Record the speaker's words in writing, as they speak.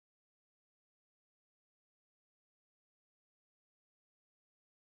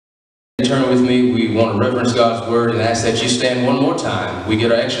turn with me, we want to reverence God's word and ask that you stand one more time. We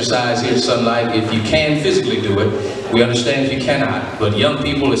get our exercise here at Sunlight. If you can physically do it, we understand if you cannot. But young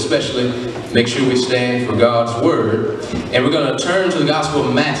people especially, make sure we stand for God's word. And we're going to turn to the Gospel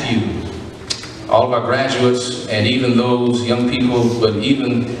of Matthew. All of our graduates and even those young people, but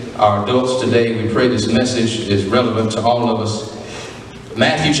even our adults today, we pray this message is relevant to all of us.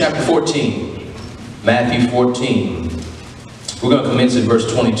 Matthew chapter 14. Matthew 14. We're going to commence at verse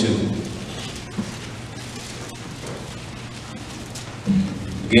 22.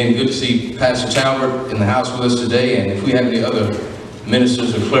 Again, good to see Pastor Talbert in the house with us today. And if we have any other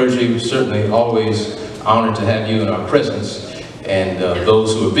ministers or clergy, we're certainly always honored to have you in our presence. And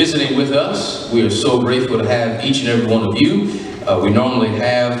those who are visiting with us, we are so grateful to have each and every one of you. We normally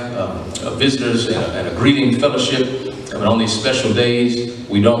have visitors and a greeting fellowship. But on these special days,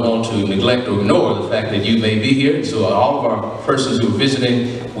 we don't want to neglect or ignore the fact that you may be here. So all of our persons who are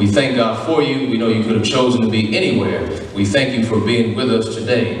visiting, we thank God for you. We know you could have chosen to be anywhere. We thank you for being with us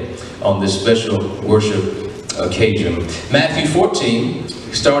today on this special worship occasion. Matthew 14,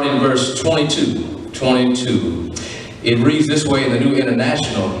 starting in verse 22. It reads this way in the New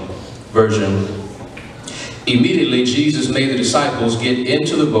International Version. Immediately, Jesus made the disciples get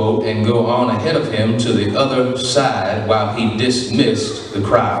into the boat and go on ahead of him to the other side while he dismissed the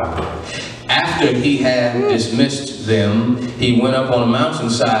crowd. After he had dismissed them, he went up on a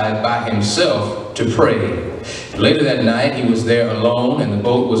mountainside by himself to pray. Later that night, he was there alone, and the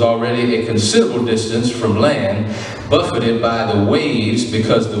boat was already a considerable distance from land, buffeted by the waves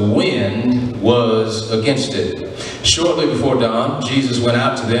because the wind was against it. Shortly before dawn, Jesus went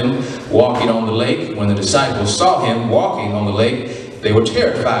out to them walking on the lake. When the disciples saw him walking on the lake, they were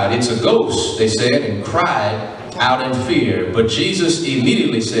terrified. "It's a ghost," they said, and cried out in fear. But Jesus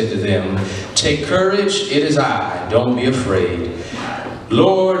immediately said to them, "Take courage, it is I, don't be afraid."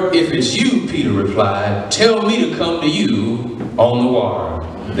 "Lord, if it's you," Peter replied, "tell me to come to you on the water."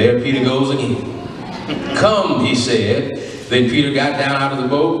 There Peter goes again. "Come," he said. Then Peter got down out of the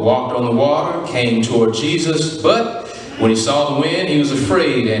boat, walked on the water, came toward Jesus, but when he saw the wind, he was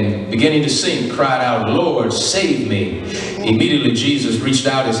afraid and beginning to sink, cried out, "Lord, save me." Immediately Jesus reached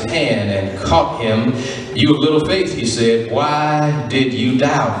out his hand and caught him. "You of little faith," he said, "why did you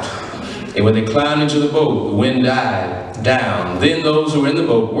doubt?" And when they climbed into the boat, the wind died down. Then those who were in the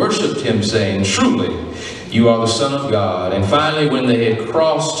boat worshipped him, saying, "Truly, you are the Son of God." And finally, when they had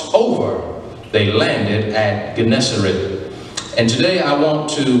crossed over, they landed at Gennesaret. And today I want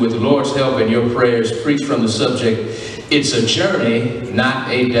to, with the Lord's help and your prayers, preach from the subject, "It's a journey, not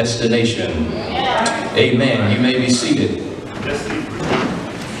a destination." Amen. You may be seated.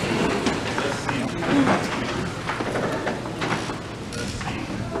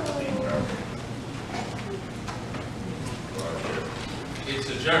 It's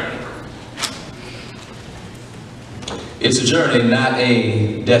a journey. It's a journey, not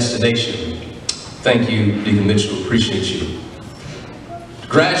a destination. Thank you, Deacon Mitchell. Appreciate you.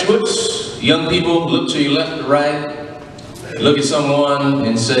 Graduates, young people, look to your left and right. Look at someone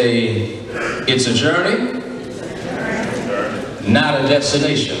and say, "It's a journey, not a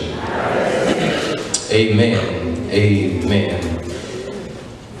destination." Amen. Amen.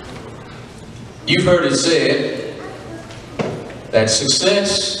 You've heard it said that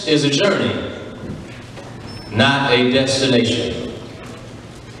success is a journey, not a destination.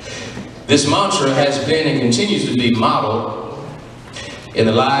 This mantra has been and continues to be modeled in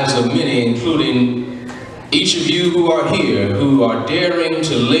the lives of many, including each of you who are here, who are daring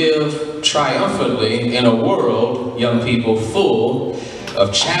to live triumphantly in a world, young people, full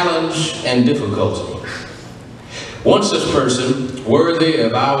of challenge and difficulty. One such person, worthy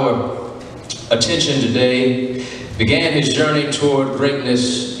of our attention today, began his journey toward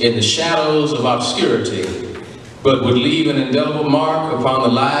greatness in the shadows of obscurity, but would leave an indelible mark upon the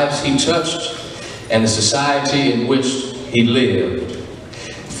lives he touched and the society in which he lived.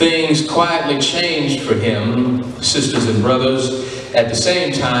 Things quietly changed for him, sisters and brothers, at the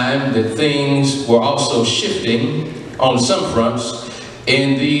same time that things were also shifting on some fronts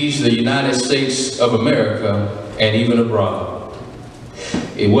in the United States of America and even abroad.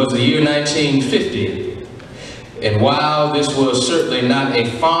 It was the year 1950, and while this was certainly not a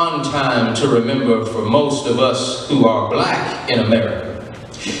fond time to remember for most of us who are black in America,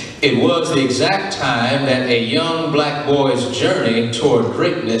 it was the exact time that a young black boy's journey toward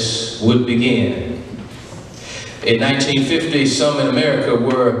greatness would begin. In 1950, some in America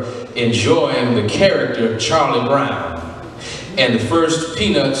were enjoying the character Charlie Brown and the first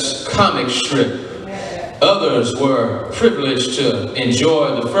Peanuts comic strip. Others were privileged to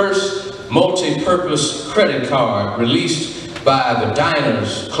enjoy the first multi-purpose credit card released by the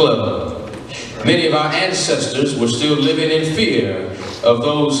Diners Club. Many of our ancestors were still living in fear of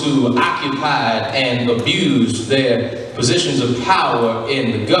those who occupied and abused their positions of power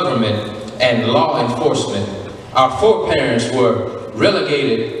in the government and law enforcement. Our foreparents were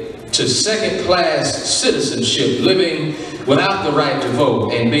relegated to second-class citizenship, living without the right to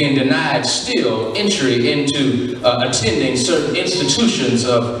vote and being denied still entry into attending certain institutions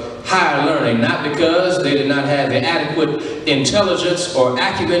of higher learning, not because they did not have the adequate intelligence or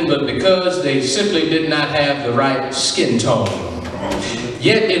acumen, but because they simply did not have the right skin tone.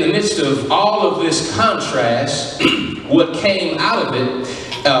 Yet in the midst of all of this contrast, what came out of it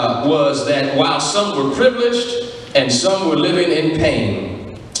was that while some were privileged and some were living in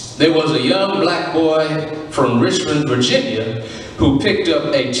pain, there was a young black boy from Richmond, Virginia, who picked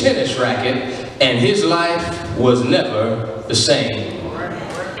up a tennis racket, and his life was never the same.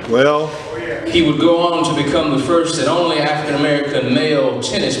 Well, he would go on to become the first and only African-American male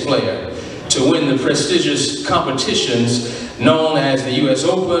tennis player to win the prestigious competitions known as the US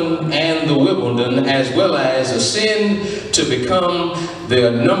Open and the Wimbledon, as well as ascend to become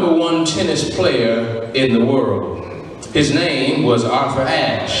the #1 tennis player in the world. His name was Arthur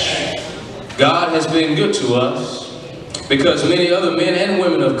Ashe. God has been good to us because many other men and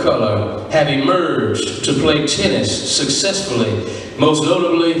women of color have emerged to play tennis successfully, most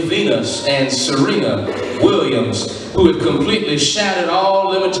notably Venus and Serena Williams, who have completely shattered all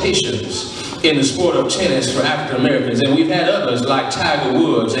limitations in the sport of tennis for African Americans. And we've had others like Tiger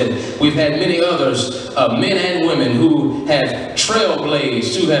Woods, and we've had many others, men and women, who have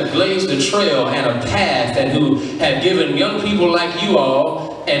trailblazed, who have blazed a trail and a path, and who have given young people like you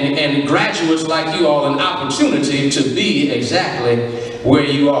all and graduates like you all an opportunity to be exactly where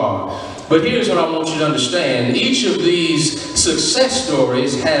you are. But here's what I want you to understand. Each of these success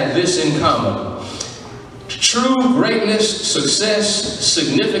stories have this in common. True greatness, success,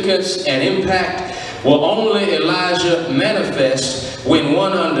 significance, and impact will only, Elijah, manifest when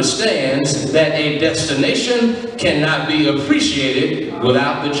one understands that a destination cannot be appreciated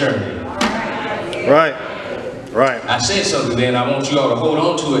without the journey. right, right. I said something then. I want you all to hold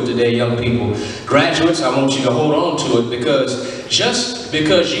on to it today, young people. Graduates, I want you to hold on to it, because just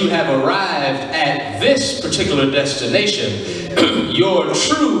because you have arrived at this particular destination, your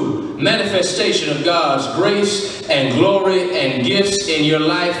true manifestation of God's grace and glory and gifts in your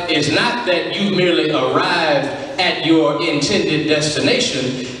life is not that you merely arrived at your intended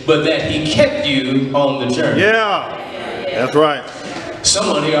destination, but that He kept you on the journey. Yeah, that's right.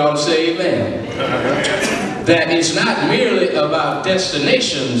 Someone here ought to say amen. That it's not merely about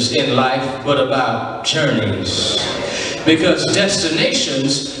destinations in life, but about journeys. Because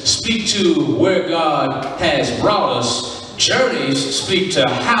destinations speak to where God has brought us. Journeys speak to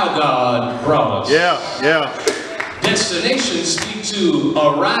how God brought us. Yeah, yeah. Destinations speak to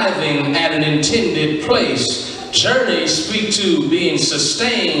arriving at an intended place. Journeys speak to being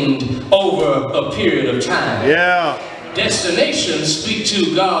sustained over a period of time. Yeah. Destinations speak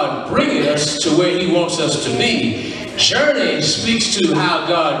to God bringing us to where He wants us to be. Journey speaks to how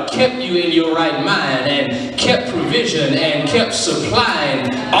God kept you in your right mind and kept provision and kept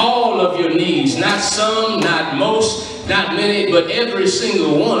supplying all of your needs. Not some, not most, not many, but every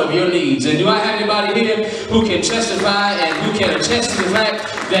single one of your needs. And do I have anybody here who can testify and who can attest to the fact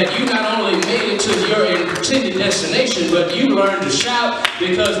that you not only made it to your intended destination, but you learned to shout,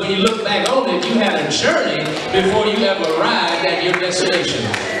 because when you look back on it, you had a journey before you ever arrived at your destination.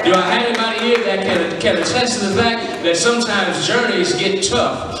 Do I have anybody here that can attest to the fact that sometimes journeys get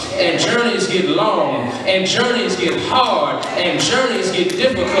tough, and journeys get long, and journeys get hard, and journeys get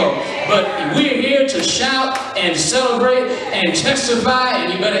difficult, but we're here to shout and celebrate and testify,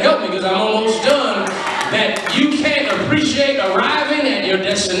 and you better help me because I'm almost done, that you can't appreciate arriving at your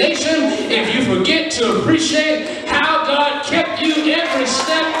destination if you forget to appreciate how God kept you every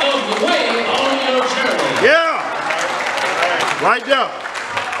step of the way on your journey. Yeah. Right there.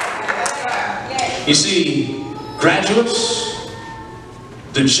 You see, graduates,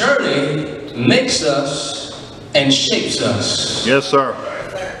 the journey makes us and shapes us. Yes, sir.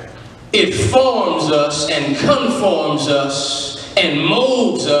 It forms us and conforms us and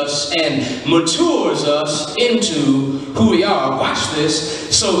molds us and matures us into who we are. Watch this,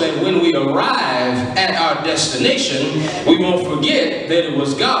 so that when we arrive at our destination, we won't forget that it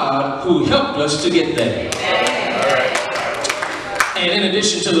was God who helped us to get there. And in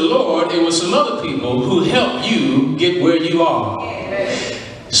addition to the Lord, it was some other people who helped you get where you are.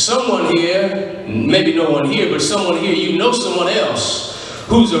 Someone here, maybe no one here, but someone here, you know someone else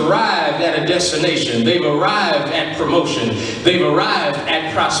who's arrived at a destination. They've arrived at promotion. They've arrived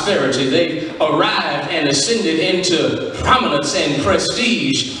at prosperity. They've arrived and ascended into prominence and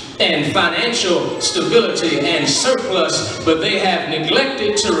prestige and financial stability and surplus, but they have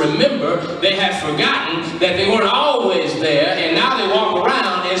neglected to remember, they have forgotten that they weren't always there, and now they walk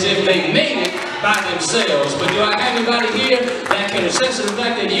around as if they made it by themselves. But do I have anybody here that can attest to the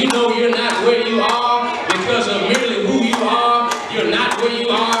fact that you know you're not where you are because of merely who you are? You're not where you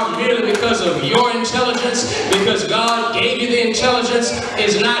are merely because of your intelligence, because God gave you the intelligence.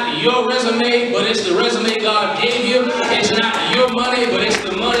 It's not your resume, but it's the resume God gave you. It's not your money, but it's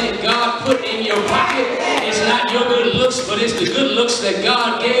the money God put in your pocket. It's not your good looks, but it's the good looks that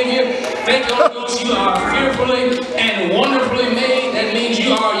God gave you. Thank God, you are fearfully and wonderfully made. That means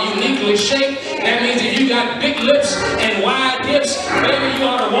you are uniquely shaped. That means if you got big lips and wide hips, maybe you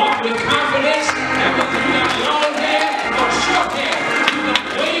ought to walk with confidence. That means if you got long hair or short hair, you got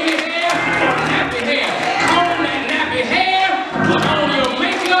wavy hair or nappy hair. Comb that nappy hair, put on your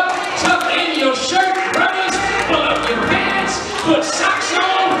makeup, tuck in your shirt, brothers, pull up your pants, put socks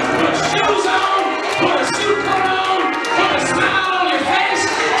on, put shoes on, put a suit coat on, put a smile on your face,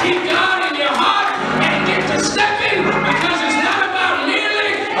 keep God in your heart, and get to stepping, because it's not about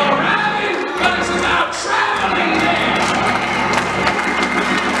merely arriving, but it's about traveling there.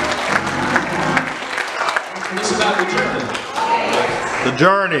 It's about the journey. The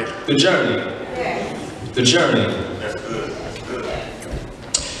journey. The journey. The journey.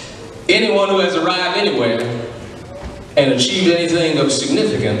 Anyone who has arrived anywhere and achieved anything of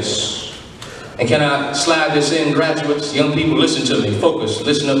significance, and can I slide this in, graduates, young people, listen to me, focus,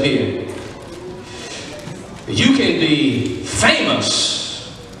 listen up here. You can be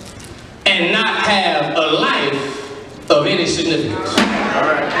famous and not have a life of any significance.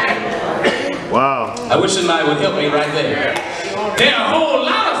 Wow. I wish somebody would help me right there. There are a whole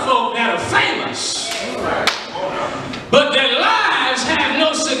lot of folk that are famous, but their lives have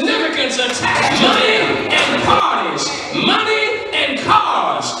no significance attached. Money and parties, money and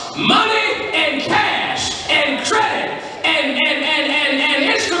cars, money and cash and credit and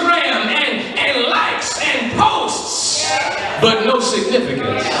Instagram and likes and posts, but no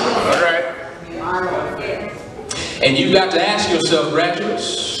significance. All right. And you've got to ask yourself,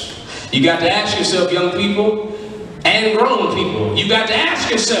 graduates, you got to ask yourself, young people and grown people, you got to ask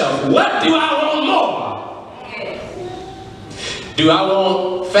yourself, what do I want more? Do I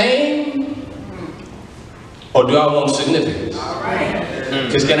want fame or do I want significance?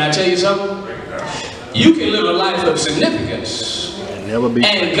 Because can I tell you something? You can live a life of significance,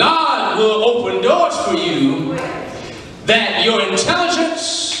 and God will open doors for you that your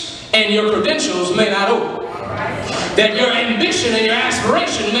intelligence and your credentials may not open, that your ambition and your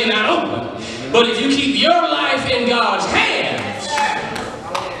aspiration may not open. But if you keep your life in God's hands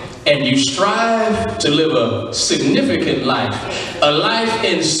and you strive to live a significant life, a life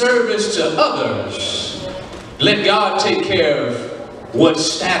in service to others, let God take care of what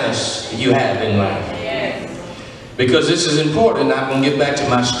status you have in life. Because this is important. I'm going to get back to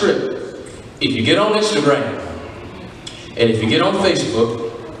my script. If you get on Instagram and if you get on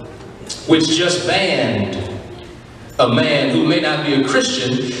Facebook, which just banned a man who may not be a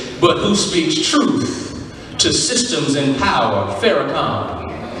Christian, but who speaks truth to systems in power,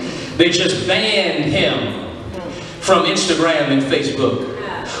 Farrakhan. They just banned him from Instagram and Facebook.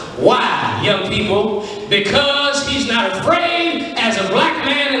 Why, young people? Because he's not afraid, as a black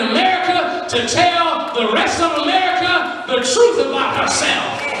man in America, to tell the rest of America the truth about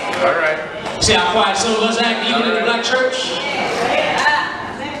herself. All right. See how quiet some of us act, even in the black church?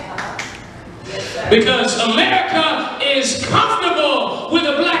 Because America is comfortable with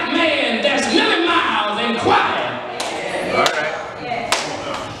a black man that's mealy-mouthed and quiet. All right.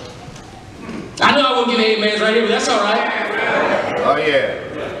 I know I won't get any amens right here, but that's all right. Oh, yeah.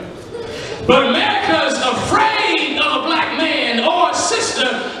 But America's afraid of a black man or a sister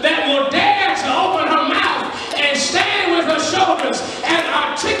that will dare to open her mouth and stand with her shoulders and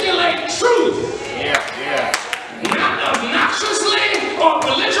articulate truth. Yeah. Not obnoxiously or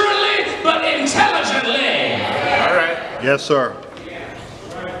belligerently, but intelligently. All right. Yes, sir.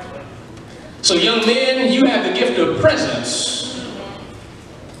 So young men, you have the gift of presence.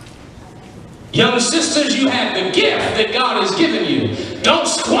 Young sisters, you have the gift that God has given you. Don't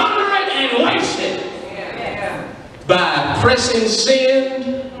squander it and waste it by pressing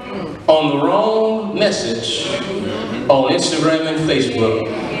send on the wrong message on Instagram and Facebook,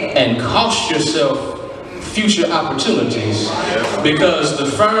 and cost yourself future opportunities, because the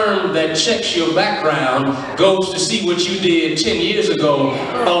firm that checks your background goes to see what you did 10 years ago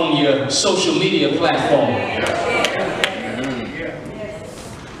on your social media platform.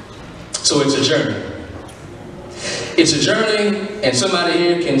 So it's a journey. It's a journey, and somebody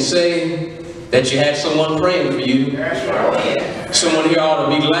here can say that you had someone praying for you. Someone here ought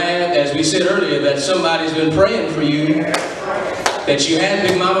to be glad, as we said earlier, that somebody's been praying for you. That you had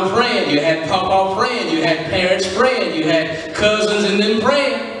Big Mama praying, you had Papa praying, you had parents praying, you had cousins and them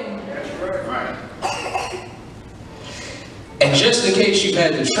praying. And just in case you've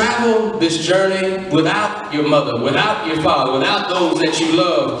had to travel this journey without your mother, without your father, without those that you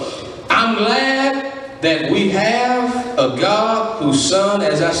love, I'm glad that we have a God whose Son,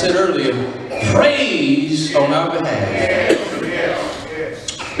 as I said earlier, prays on our behalf.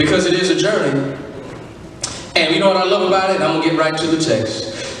 Because it is a journey. And you know what I love about it? I'm going to get right to the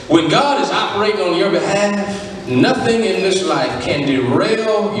text. When God is operating on your behalf, nothing in this life can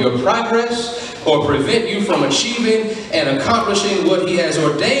derail your progress or prevent you from achieving and accomplishing what He has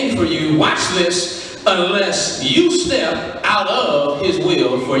ordained for you. Watch this, unless you step out of His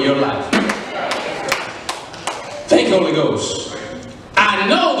will for your life. Thank you, Holy Ghost. I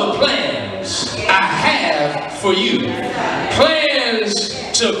know the plans I have for you. Plans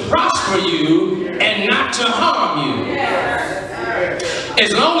to prosper you and not to harm you.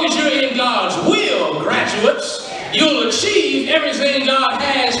 As long as you're in God's will, graduates, you'll achieve everything God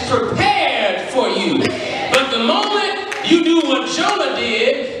has prepared for you. But the moment you do what Jonah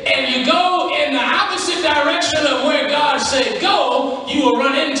did and you go in the opposite direction of where God said go, you will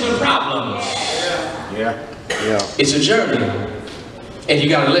run into problems. Yeah. It's a journey, and you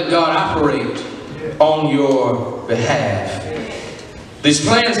got to let God operate on your behalf. These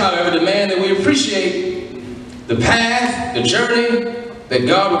plans, however, demand that we appreciate the path, the journey that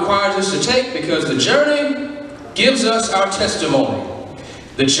God requires us to take, because the journey gives us our testimony.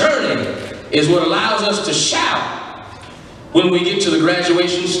 The journey is what allows us to shout when we get to the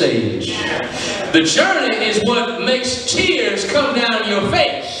graduation stage. The journey is what makes tears come down your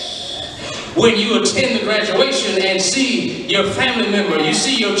face when you attend the graduation and see your family member, you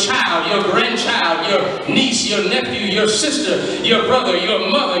see your child, your grandchild, your niece, your nephew, your sister, your brother, your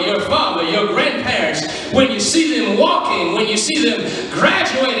mother, your father, your grandparents. When you see them walking, when you see them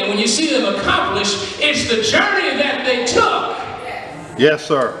graduating, when you see them accomplish, it's the journey that they took. Yes,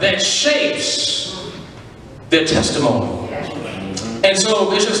 sir. That shapes their testimony. And so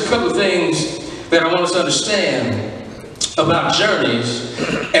there's just a couple of things that I want us to understand about journeys,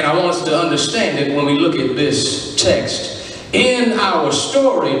 and I want us to understand it when we look at this text. In our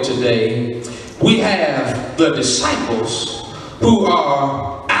story today, we have the disciples who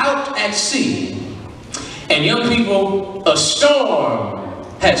are out at sea, and young people, a storm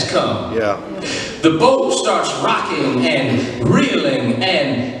has come. Yeah. The boat starts rocking and reeling,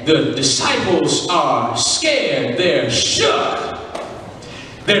 and the disciples are scared, they're shook,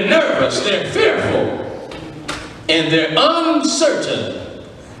 they're nervous, they're fearful. And they're uncertain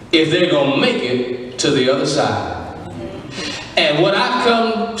if they're going to make it to the other side. And what I've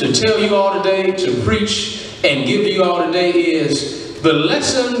come to tell you all today, to preach and give to you all today, is the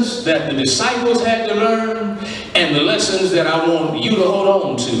lessons that the disciples had to learn and the lessons that I want you to hold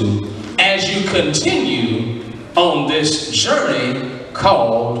on to as you continue on this journey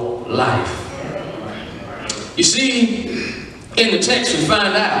called life. You see, in the text we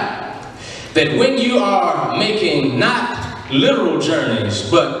find out that when you are making not literal journeys,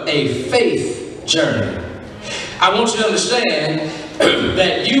 but a faith journey, I want you to understand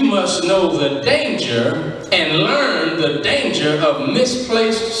that you must know the danger and learn the danger of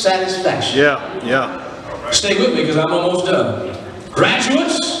misplaced satisfaction. Yeah. Stay with me because I'm almost done.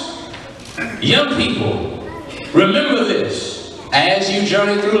 Graduates, young people, remember this. As you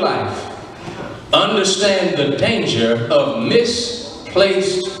journey through life, understand the danger of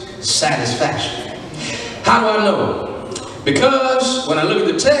misplaced satisfaction. How do I know? Because when I look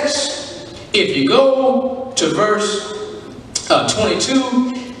at the text, if you go to verse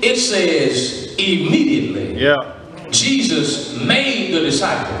 22, it says immediately. Yeah. Jesus made the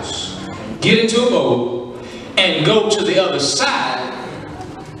disciples get into a boat and go to the other side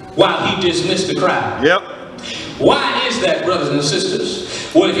while he dismissed the crowd. Yep. Why is that, brothers and sisters?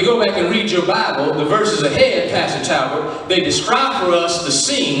 Well, if you go back and read your Bible, the verses ahead, Pastor Talbot, they describe for us the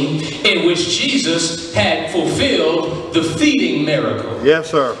scene in which Jesus had fulfilled the feeding miracle.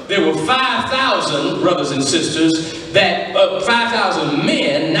 Yes, sir. There were 5,000, brothers and sisters, that 5,000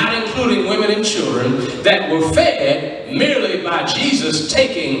 men, not including women and children, that were fed merely by Jesus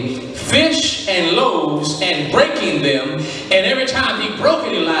taking fish and loaves and breaking them. And every time he broke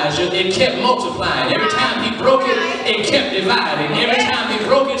it, Elijah, it kept multiplying. Every time he broke it, it kept dividing. Every time he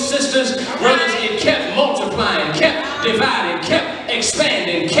broke it, sisters, brothers, it kept multiplying, kept dividing, kept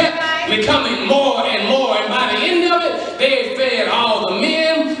expanding, kept becoming more and more. And by the end of it, they had fed all the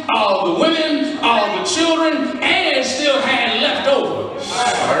men, all the women, all the children, and still had leftovers.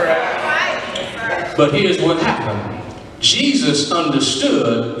 But here's what happened. Jesus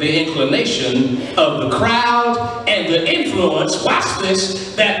understood the inclination of the crowd and the influence, watch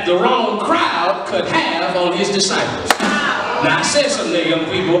this, that the wrong crowd could have on his disciples. Now I said something there, young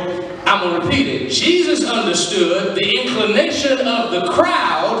people. I'm going to repeat it. Jesus understood the inclination of the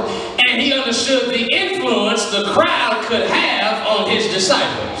crowd, and he understood the influence the crowd could have on his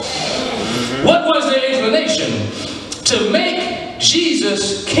disciples. What was their inclination? To make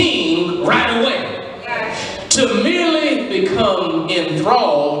Jesus king right away. To merely become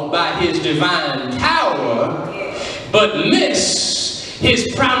enthralled by his divine power, but miss his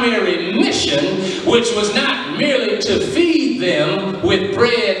primary mission, which was not merely to feed them with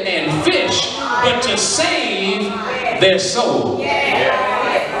bread and fish, but to save their soul.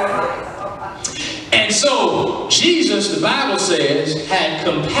 And so Jesus, the Bible says, had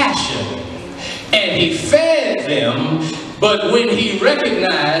compassion, and he fed them. But when he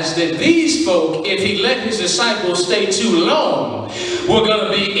recognized that these folk, if he let his disciples stay too long, were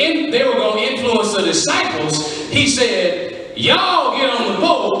going to they were going to influence the disciples, he said, y'all get on the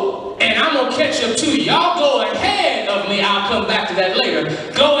boat and I'm going to catch up to you. Y'all go ahead of me. I'll come back to that later.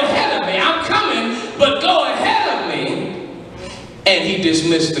 Go ahead of me. I'm coming, but go ahead of me. And he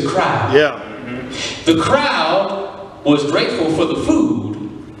dismissed the crowd. Yeah. The crowd was grateful for the food,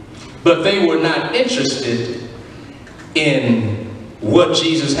 but they were not interested in what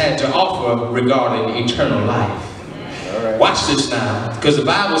Jesus had to offer regarding eternal life. All right. Watch this now, because the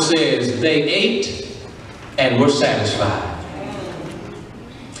Bible says they ate and were satisfied.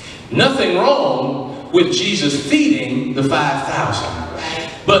 Nothing wrong with Jesus feeding the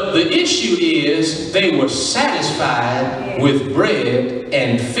 5,000. But the issue is they were satisfied with bread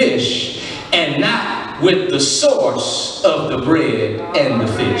and fish and not with the source of the bread and the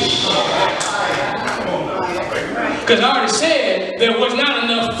fish. Because I already said there was not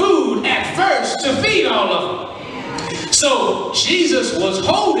enough food at first to feed all of them. So Jesus was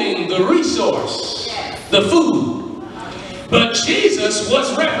holding the resource, the food. But Jesus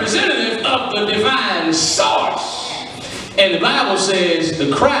was representative of the divine source. And the Bible says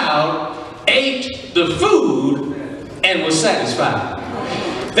the crowd ate the food and was satisfied.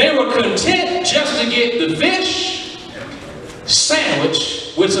 They were content just to get the fish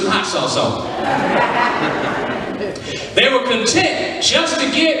sandwich with some hot sauce on it. They were content just to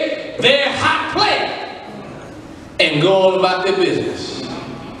get their hot plate and go on about their business.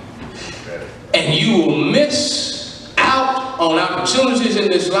 And you will miss out on opportunities in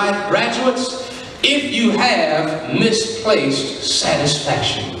this life, graduates, if you have misplaced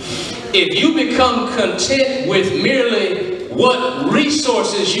satisfaction. If you become content with merely what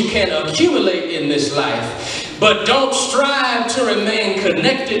resources you can accumulate in this life, but don't strive to remain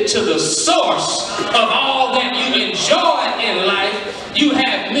connected to the source of all that you enjoy in life, you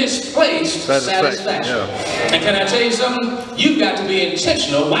have misplaced satisfaction. Yeah. And can I tell you something? You've got to be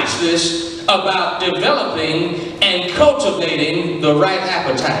intentional, watch this, about developing and cultivating the right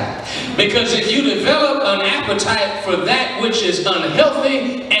appetite. Because if you develop an appetite for that which is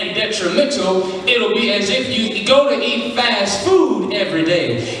unhealthy and detrimental, it'll be as if you go to eat fast food every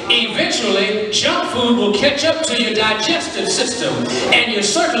day. Eventually, junk food will catch up to your digestive system and your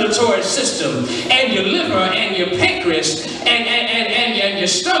circulatory system and your liver and your pancreas and your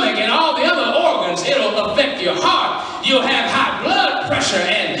stomach and all the other organs. It'll affect your heart. You'll have high blood pressure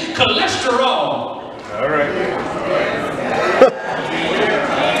and cholesterol. All right.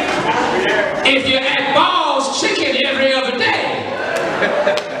 If you add Ball's chicken every other day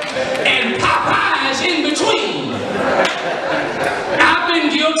and Popeyes in between, I've been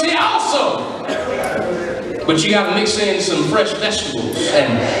guilty also. But you got to mix in some fresh vegetables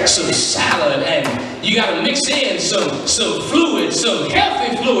and some salad, and you got to mix in some fluids, some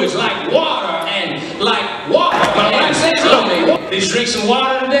healthy fluids like water and like water. My wife said to me, did you drink some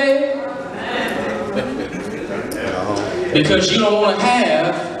water today? Because you don't want to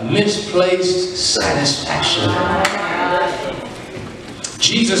have misplaced satisfaction.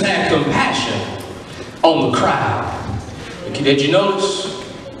 Jesus had compassion on the crowd. Did you notice?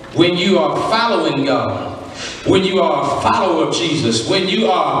 When you are following God, when you are a follower of Jesus, when you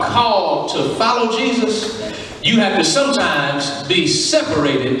are called to follow Jesus, you have to sometimes be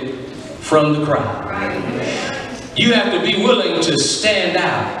separated from the crowd. You have to be willing to stand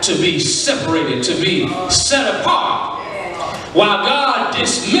out, to be separated, to be set apart. While God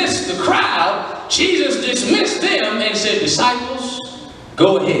dismissed the crowd, Jesus dismissed them and said, disciples,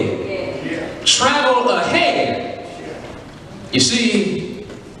 go ahead. Travel ahead. You see,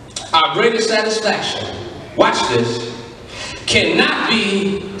 our greatest satisfaction, watch this, cannot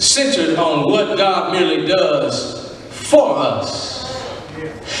be centered on what God merely does for us,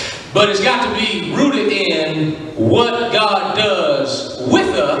 but it's got to be rooted in what God does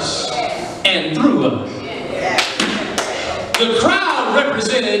with us and through us. The crowd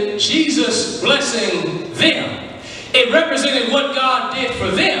represented Jesus blessing them. It represented what God did for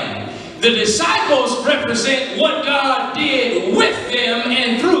them. The disciples represent what God did with them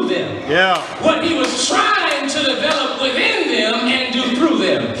and through them. Yeah. What he was trying to develop within them and do through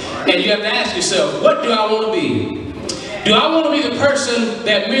them. And you have to ask yourself, what do I want to be? Do I want to be the person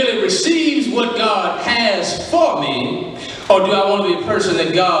that merely receives what God has for me? Or do I want to be a person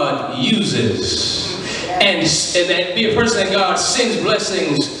that God uses? And that be a person that God sends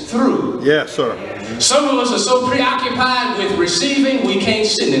blessings through? Yes, sir. Some of us are so preoccupied with receiving, we can't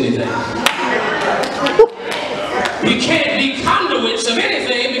send anything. We can't be conduits of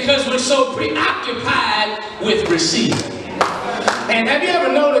anything because we're so preoccupied with receiving. And have you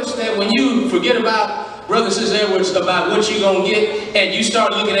ever noticed that when you forget about, Brother Sister Edwards, about what you're going to get, and you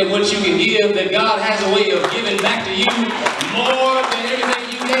start looking at what you can give, that God has a way of giving back to you more than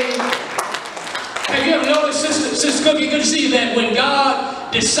everything you gave? Have you ever noticed, Sister Cookie, good to see that when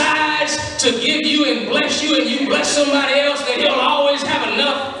God decides to give you and bless you, and you bless somebody else, that he'll always have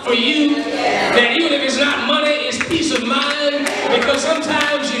enough for you? That even if it's not money, it's peace of mind, because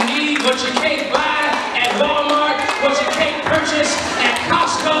sometimes you need what you can't buy at Walmart, what you can't purchase at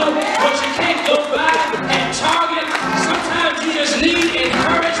Costco, what you can't go buy at Target. Sometimes you just need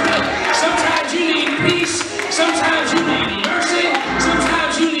encouragement. Sometimes you need peace. Sometimes you need mercy.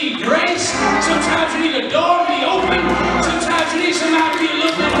 Sometimes you need grace. Sometimes you need a door to be open. Sometimes you need somebody to be a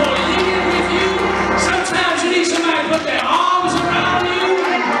little bit more lenient with you. Sometimes you need somebody to put their arms around you.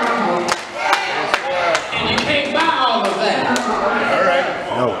 And you can't buy all of that. All right.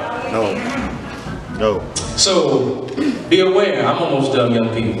 No. So, be aware. I'm almost done,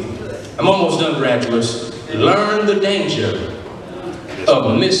 young people. I'm almost done, graduates. Learn the danger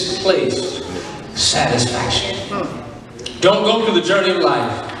of misplaced satisfaction. Don't go through the journey of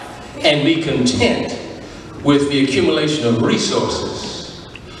life and be content with the accumulation of resources.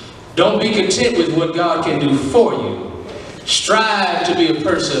 Don't be content with what God can do for you. Strive to be a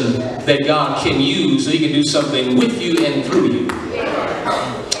person that God can use so he can do something with you and through you.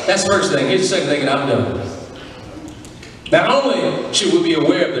 That's the first thing. Here's the second thing, and I'm done. Not only should we be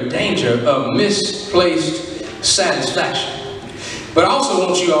aware of the danger of misplaced satisfaction, but I also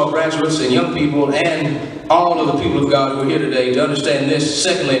want you all, graduates and young people, and all of the people of God who are here today, to understand this.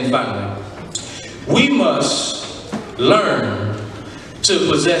 Secondly and finally, we must learn to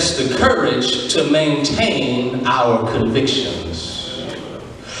possess the courage to maintain our convictions.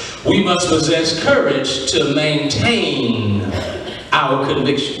 We must possess courage to maintain our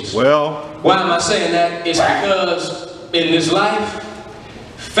convictions. Well, why am I saying that? It's because in this life,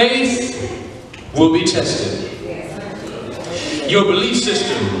 faith will be tested. Your belief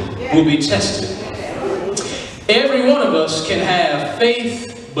system will be tested. Every one of us can have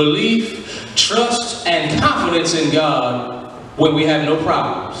faith, belief, trust, and confidence in God when we have no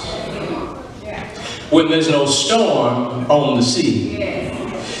problems. When there's no storm on the sea.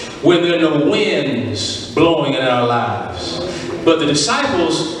 When there are no winds blowing in our lives. But the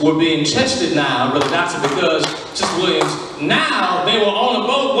disciples were being tested now, Brother Dotson, because, Sister Williams, now they were on a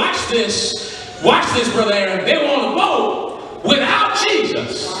boat. Watch this, Brother Aaron. They were on a boat without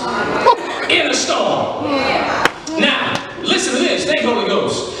Jesus in a storm. Now, listen to this. Thank Holy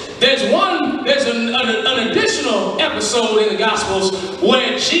Ghost. There's an additional episode in the Gospels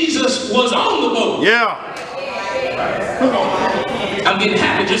where Jesus was on the boat. Yeah. I'm getting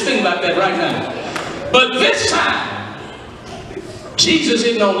happy just thinking about that right now. But this time, Jesus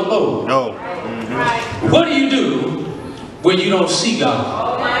isn't on the boat. No. What do you do when you don't see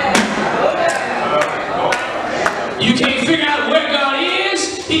God? You can't figure out where God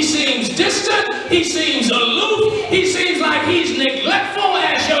is. He seems distant. He seems aloof. He seems like he's neglectful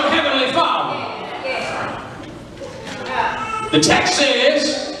as your heavenly Father. The text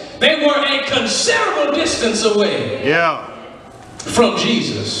says they were a considerable distance away from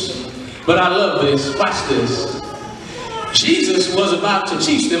Jesus. But I love this. Watch this. Jesus was about to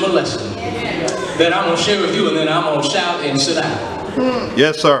teach them a lesson that I'm going to share with you, and then I'm going to shout and sit down.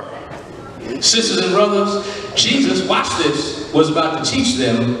 Yes, sir. Sisters and brothers, Jesus, watch this, was about to teach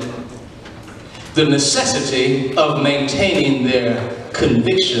them the necessity of maintaining their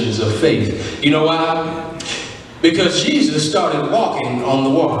convictions of faith. You know why? Because Jesus started walking on the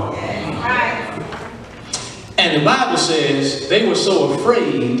water. And the Bible says they were so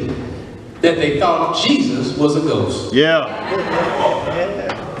afraid that they thought Jesus was a ghost. Yeah.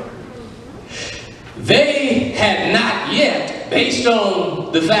 They had not yet, based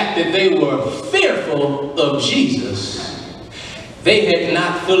on the fact that they were fearful of Jesus, they had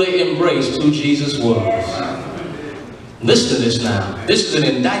not fully embraced who Jesus was. Listen to this now. This is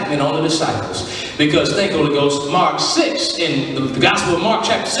an indictment on the disciples. Because thank Holy Ghost, Mark 6, in the Gospel of Mark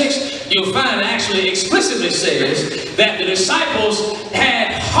chapter 6, you'll find it actually explicitly says that the disciples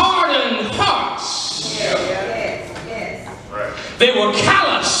had hardened hearts. They were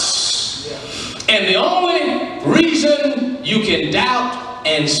callous. And the only reason you can doubt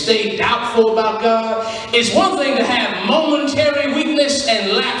and stay doubtful about God is one thing to have momentary weakness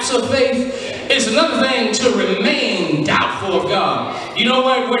and lapse of faith. It's another thing to remain doubtful of God. You know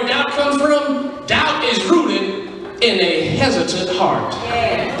where doubt comes from? Doubt is rooted in a hesitant heart.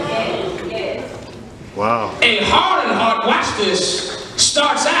 Wow. A hardened heart, watch this,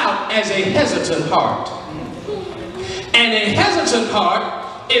 starts out as a hesitant heart. And a hesitant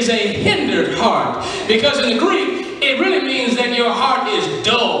heart is a hindered heart. Because in the Greek, it really means that your heart is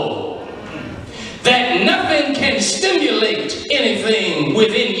dull. That nothing can stimulate anything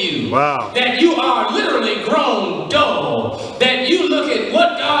within you. Wow. That you are literally grown dull. That you look at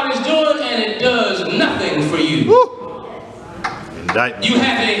what God is doing and it does nothing for you. Woo.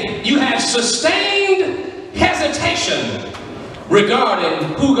 Indictment. You have sustained hesitation regarding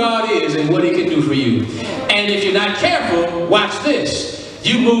who God is and what he can do for you. And if you're not careful, watch this.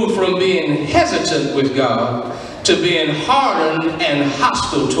 You move from being hesitant with God to being hardened and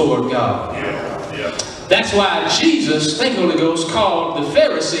hostile toward God. That's why Jesus, thank Holy Ghost, called the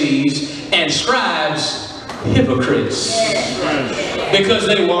Pharisees and scribes hypocrites. Because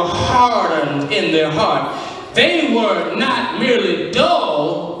they were hardened in their heart. They were not merely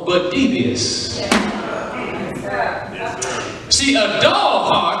dull, but devious. See, a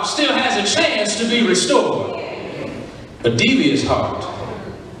dull heart still has a chance to be restored. A devious heart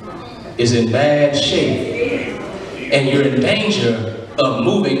is in bad shape. And you're in danger of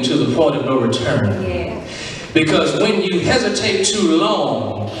moving to the point of no return. Because when you hesitate too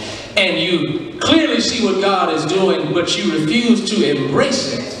long and you clearly see what God is doing, but you refuse to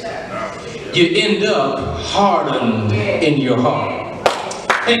embrace it, you end up hardened in your heart.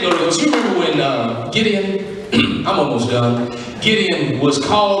 Hey, Ghost, you remember when Gideon, I'm almost done, Gideon was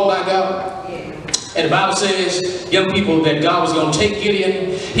called by God? And the Bible says, young people, that God was going to take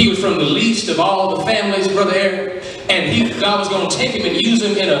Gideon. He was from the least of all the families, Brother Eric. And God was going to take him and use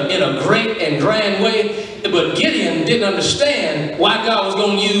him in a great and grand way. But Gideon didn't understand why God was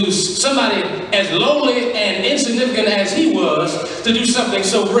going to use somebody as lowly and insignificant as he was to do something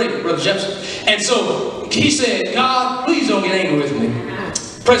so great, Brother Jefferson. And so he said, God, please don't get angry with me.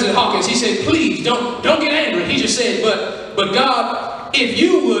 President Hawkins, he said, please don't get angry. He just said, but God, if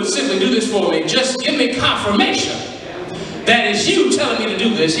you would simply do this for me, just give me confirmation that it's you telling me to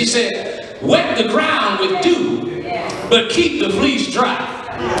do this. He said, wet the ground with dew, but keep the fleece dry.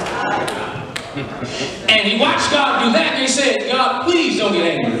 And he watched God do that, and he said, God, please don't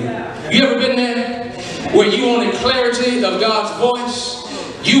get angry. You ever been there where you wanted clarity of God's voice?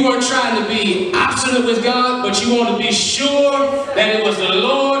 You weren't trying to be obstinate with God, but you wanted to be sure that it was the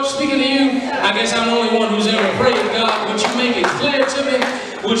Lord speaking to you. I guess I'm the only one who's ever prayed to God. Would you make it clear to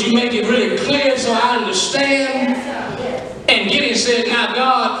me? Would you make it really clear so I understand? And Gideon said, now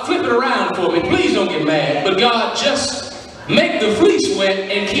God, flip it around for me. Please don't get mad. But God, just make the fleece wet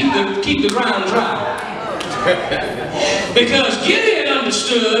and keep the ground dry. Because Gideon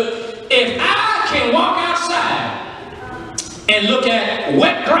understood, if I can walk outside and look at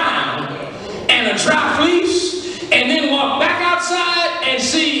wet ground and a dry fleece, and then walk back outside and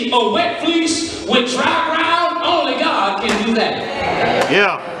see a wet fleece with dry ground, only God can do that.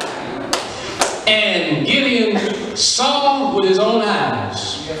 Yeah. And Gideon saw with his own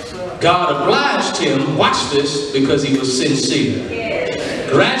eyes. God obliged him, watch this, because he was sincere.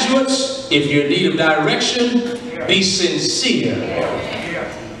 Graduates, if you're in need of direction, be sincere.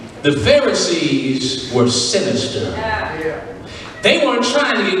 The Pharisees were sinister. They weren't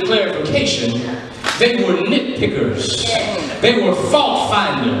trying to get clarification. They were nitpickers. They were fault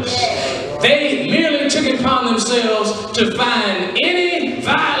finders. They merely took it upon themselves to find any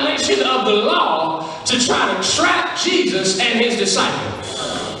violation of the law to try to trap Jesus and his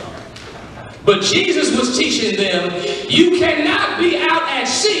disciples. But Jesus was teaching them, you cannot be out at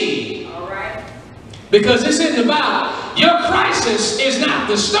sea. Because this isn't about, your crisis is not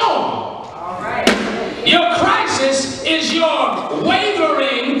the storm. Your crisis is your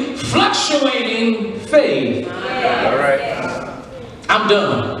wavering, fluctuating faith. All right. I'm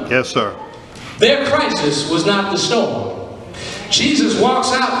done. Yes, sir. Their crisis was not the storm. Jesus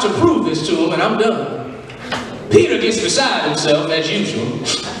walks out to prove this to them, and I'm done. Peter gets beside himself, as usual.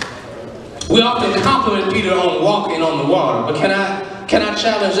 We often compliment Peter on walking on the water, but can I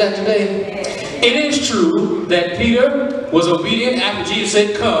challenge that today? It is true that Peter was obedient after Jesus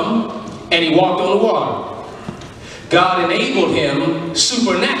said, come, and he walked on the water. God enabled him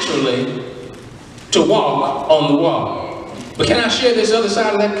supernaturally to walk on the water. But can I share this other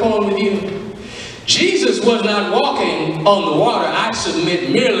side of that coin with you? Jesus was not walking on the water, I submit,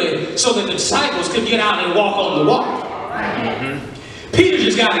 merely so that the disciples could get out and walk on the water. Peter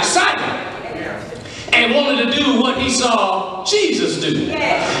just got excited and wanted to do what he saw Jesus do.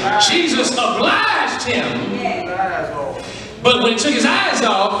 Jesus obliged him, but when he took his eyes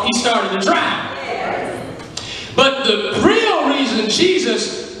off, he started to drown. But the real reason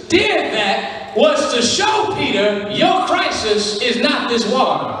Jesus did that was to show Peter, your crisis is not this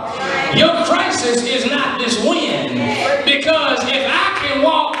water. Your crisis is not this wind. Because if I can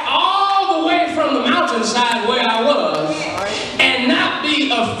walk all the way from the mountainside where I was and not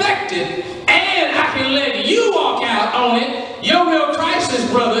be affected, and I can let you walk out on it, your real crisis,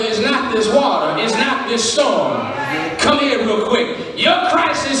 brother, is not this water, it's not this storm. Come here real quick. Your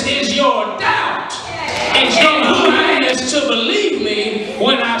crisis is your doubt. It's your willingness to believe me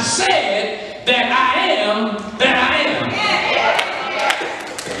when I said that I am that I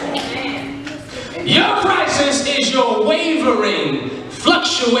am. Your crisis is your wavering,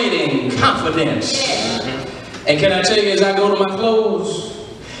 fluctuating confidence. And can I tell you, as I go to my close,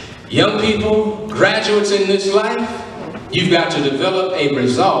 young people, graduates in this life, you've got to develop a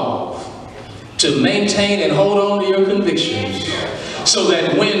resolve to maintain and hold on to your convictions so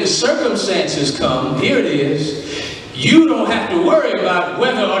that when circumstances come, here it is, you don't have to worry about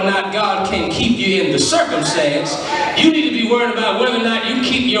whether or not God can keep you in the circumstance. You need to be worried about whether or not you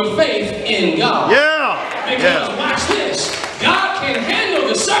keep your faith in God. Because watch this, God can handle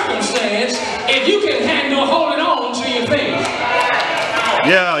the circumstance if you can handle holding on to your faith.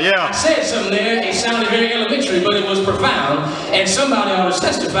 I said something there, it sounded very elementary, but it was profound, and somebody ought to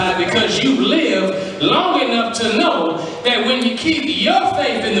testify because you've lived long enough to know that when you keep your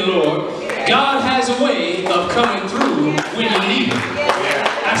faith in the Lord, God has a way of coming through when you need Him.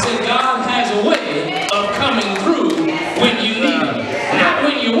 I said God has a way of coming through when you need Him. Not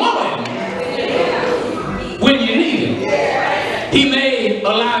when you want Him, when you need Him. He may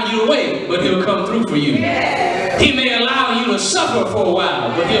allow you to wait, but He'll come through for you. He may allow you to suffer for a while,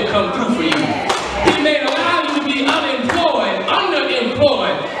 but He'll come through for you. He may allow you to be unemployed,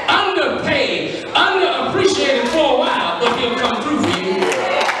 underemployed, underpaid, underappreciated for a while, but He'll come through for you.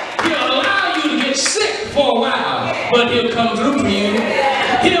 He'll allow you to get sick for a while, but He'll come through for you.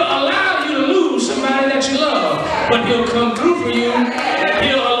 He'll allow you to lose somebody that you love, but He'll come through for you.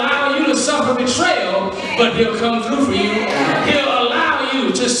 He'll allow you to suffer betrayal, but He'll come through for you. He'll allow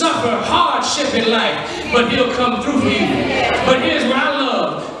you to suffer hardship in life, but He'll come through for you. But here's what I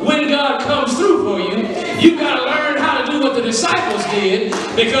love. When God comes through for you, you've got to learn how to do what the disciples did,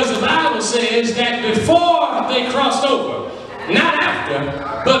 because the Bible says that before they crossed over, not after,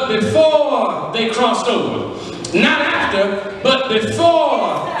 but before they crossed over. Not after, but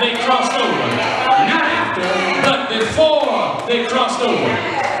before they crossed over. Not after, but before they crossed over.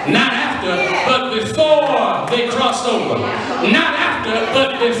 Not after, but before they crossed over. Not after,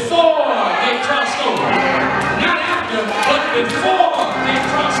 but before they crossed over. Not after, but before they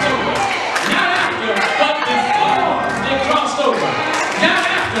crossed over. Not after, but before they crossed over. Not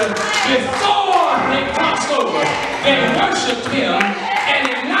after, before they crossed over. They worshiped Him and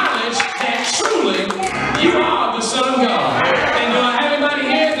acknowledged that truly you are the Son of God. And do I have anybody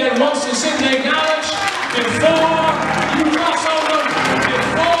here that wants to simply acknowledge before you cross over,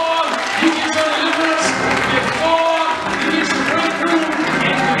 before you get your deliverance, before you get your breakthrough,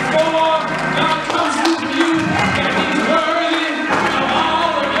 and before God comes through for you, that He's worthy of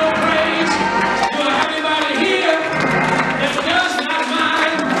all of your praise? Do I have anybody here that does not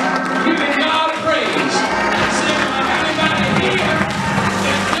mind giving God praise? I said, do I have anybody here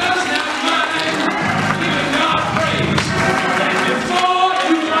that does not mind giving God praise? That before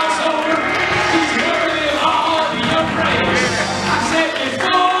you cross over, He's worthy of all of your praise. I said,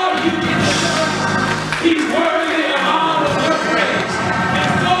 before you get delivered, He's worthy of all of your praise.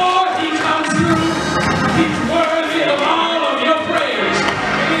 Before He comes through, He's worthy of all of your praise.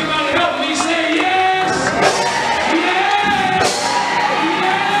 Anybody help me say yes? Yes!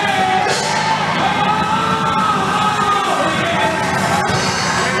 Yes!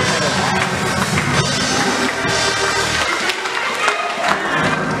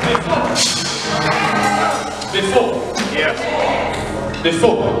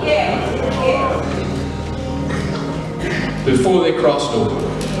 Before they crossed over,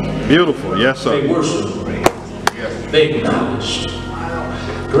 Beautiful. Yes, they sir. worshiped, they acknowledged.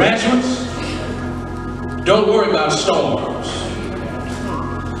 Graduates, don't worry about storms.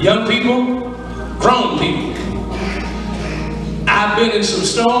 Young people, grown people, I've been in some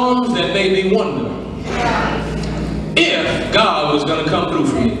storms that made me wonder if God was going to come through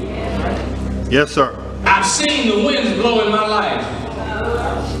for me. Yes, sir. I've seen the winds blow in my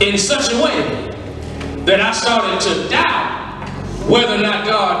life in such a way that I started to doubt whether or not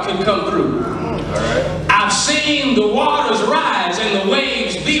God could come through. I've seen the waters rise and the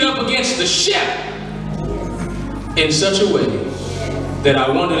waves beat up against the ship in such a way that I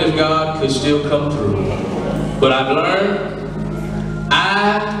wondered if God could still come through. But I've learned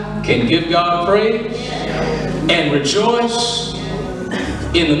I can give God praise and rejoice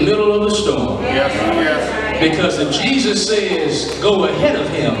in the middle of the storm. Yes, yes. Because if Jesus says, go ahead of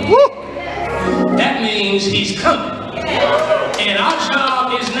him, that means he's coming. And our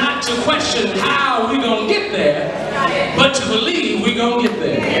job is not to question how we're going to get there, but to believe we're going to get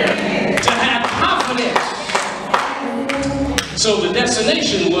there. To have confidence. So the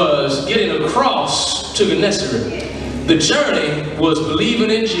destination was getting across to Gennesaret. The journey was believing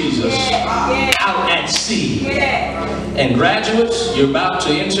in Jesus out at sea. And graduates, you're about to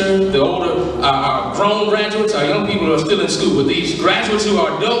enter, the older, our grown graduates, our young people who are still in school, but these graduates who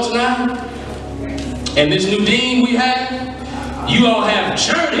are adults now, and this new dean we have, you all have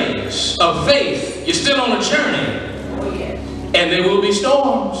journeys of faith. You're still on a journey. And there will be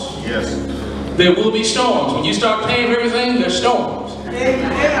storms. Yes. There will be storms. When you start paying for everything, there's storms.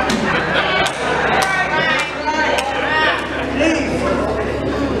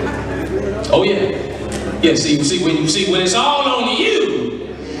 Oh yeah. Yeah, see when it's all on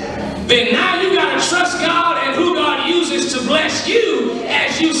you, then now you gotta trust God and who God uses to bless you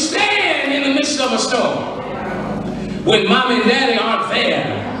as you stand in the midst of a storm. When mom and daddy aren't there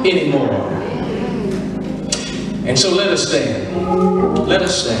anymore. And so let us stand. Let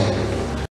us stand.